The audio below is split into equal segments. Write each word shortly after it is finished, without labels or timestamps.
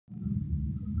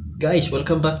Guys,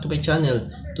 welcome back to my channel.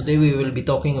 Today we will be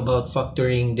talking about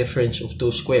factoring difference of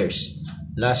two squares.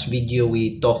 Last video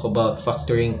we talked about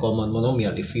factoring common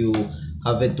monomial. If you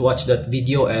haven't watched that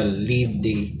video, I'll leave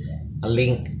a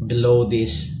link below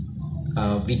this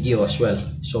video as well,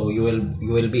 so you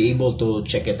will be able to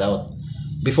check it out.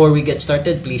 Before we get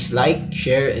started, please like,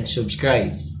 share, and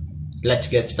subscribe. Let's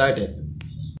get started.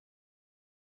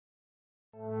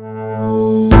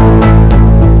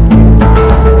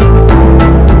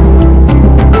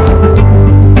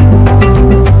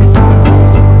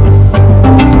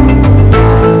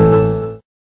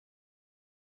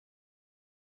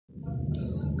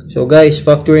 So guys,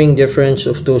 factoring difference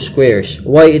of two squares.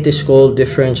 Why it is called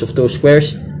difference of two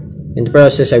squares? In the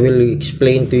process, I will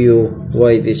explain to you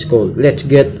why it is called. Let's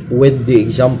get with the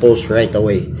examples right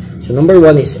away. So number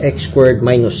one is x squared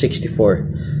minus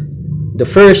 64. The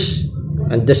first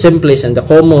and the simplest and the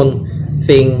common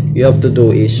thing you have to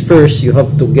do is first you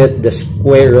have to get the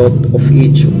square root of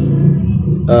each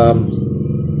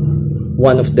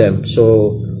one of them.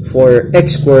 So for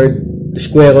x squared, the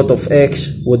square root of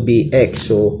x would be x.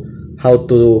 So how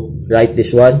to write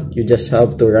this one? You just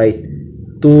have to write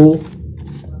 2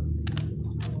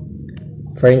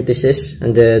 parentheses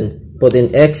and then put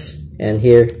in x, and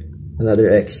here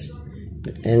another x.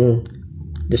 And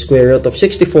the square root of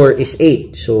 64 is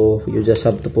 8. So you just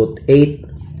have to put 8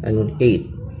 and 8.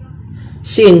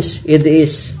 Since it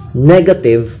is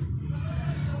negative,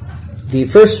 the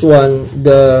first one,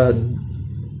 the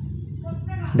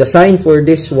sign for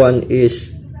this one is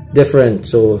different,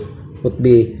 so would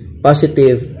be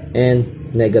positive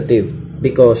and negative,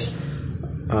 because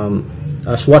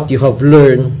as what you have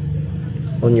learned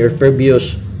on your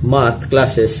previous math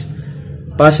classes,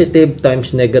 positive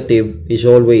times negative is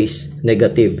always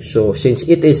negative. So since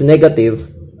it is negative,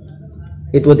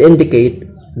 it would indicate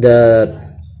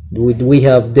that we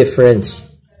have difference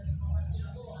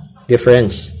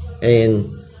in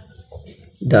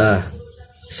the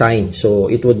sign. So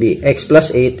it would be x plus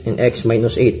 8 and x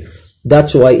minus 8.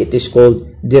 That's why it is called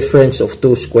difference of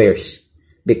two squares,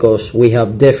 because we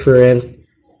have different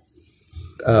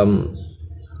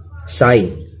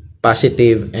sign,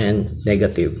 positive and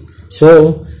negative.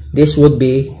 So this would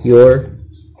be your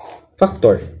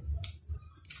factor.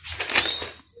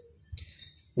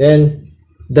 Then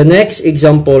the next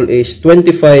example is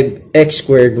 25x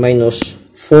squared minus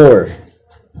 4.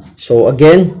 So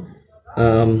again,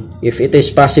 if it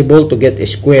is possible to get a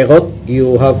square root,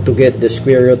 you have to get the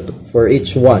square root for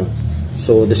each one.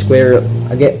 So the square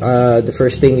again, the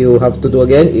first thing you have to do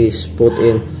again is put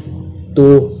in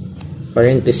 2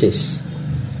 parentheses.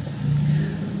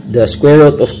 The square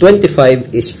root of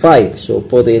 25 is 5, so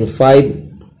put in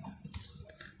 5.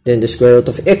 Then the square root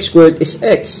of x squared is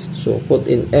x, so put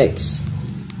in x.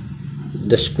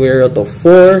 The square root of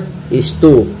 4 is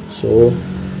 2, so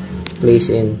place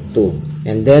in 2.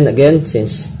 And then again,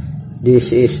 since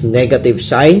this is negative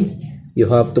sign, you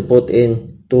have to put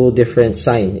in 2 different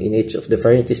signs in each of the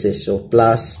parentheses, so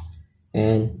plus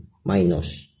and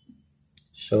minus.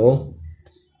 So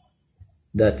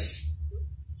that's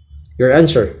your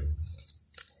answer.